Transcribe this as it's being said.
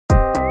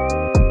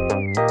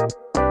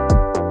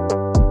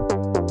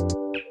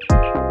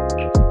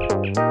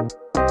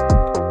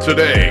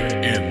Today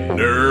in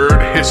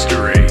Nerd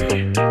History.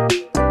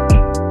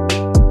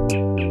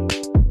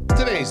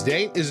 Today's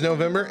date is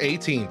November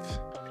 18th.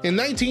 In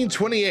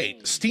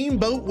 1928,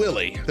 Steamboat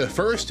Willie, the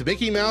first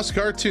Mickey Mouse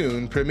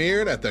cartoon,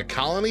 premiered at the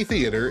Colony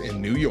Theater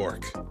in New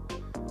York.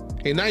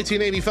 In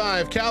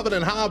 1985, Calvin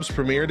and Hobbes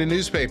premiered in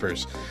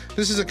newspapers.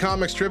 This is a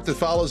comic strip that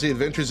follows the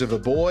adventures of a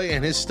boy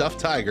and his stuffed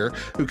tiger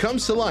who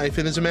comes to life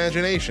in his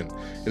imagination.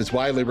 It is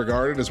widely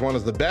regarded as one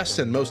of the best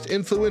and most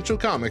influential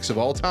comics of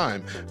all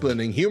time,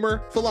 blending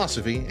humor,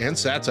 philosophy, and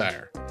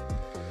satire.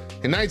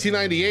 In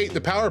 1998,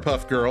 the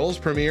Powerpuff Girls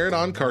premiered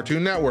on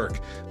Cartoon Network.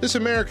 This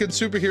American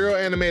superhero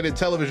animated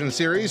television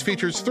series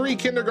features 3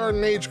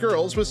 kindergarten-age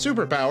girls with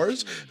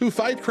superpowers who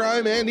fight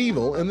crime and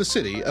evil in the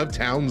city of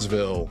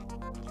Townsville.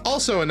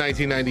 Also in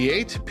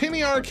 1998,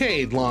 Penny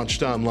Arcade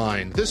launched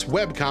online. This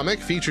webcomic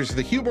features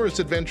the humorous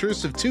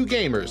adventures of 2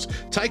 gamers,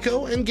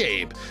 Tycho and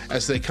Gabe,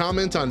 as they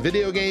comment on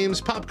video games,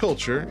 pop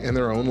culture, and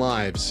their own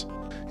lives.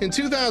 In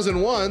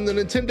 2001, the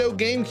Nintendo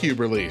GameCube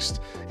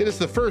released. It is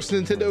the first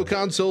Nintendo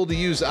console to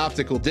use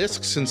optical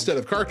discs instead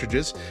of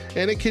cartridges,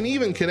 and it can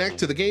even connect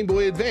to the Game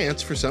Boy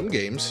Advance for some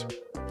games.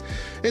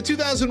 In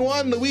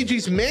 2001,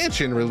 Luigi's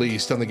Mansion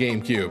released on the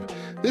GameCube.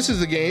 This is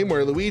the game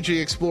where Luigi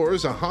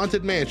explores a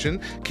haunted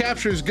mansion,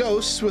 captures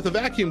ghosts with a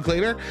vacuum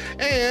cleaner,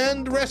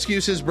 and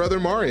rescues his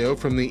brother Mario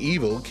from the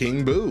evil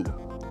King Boo.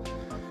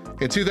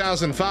 In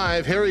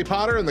 2005, Harry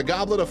Potter and the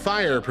Goblet of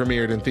Fire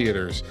premiered in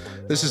theaters.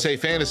 This is a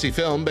fantasy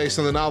film based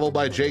on the novel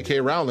by J.K.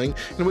 Rowling,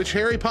 in which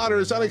Harry Potter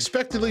is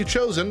unexpectedly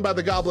chosen by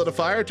the Goblet of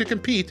Fire to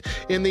compete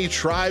in the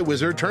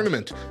Tri-Wizard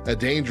Tournament, a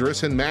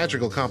dangerous and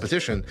magical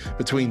competition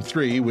between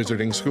 3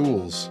 wizarding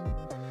schools.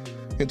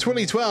 In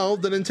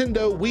 2012, the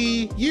Nintendo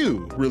Wii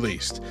U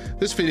released.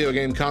 This video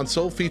game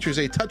console features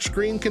a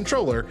touchscreen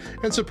controller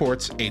and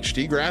supports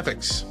HD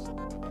graphics.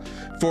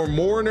 For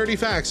more nerdy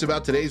facts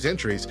about today's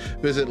entries,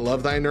 visit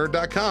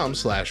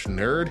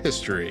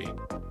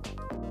lovethynerd.com/nerdhistory.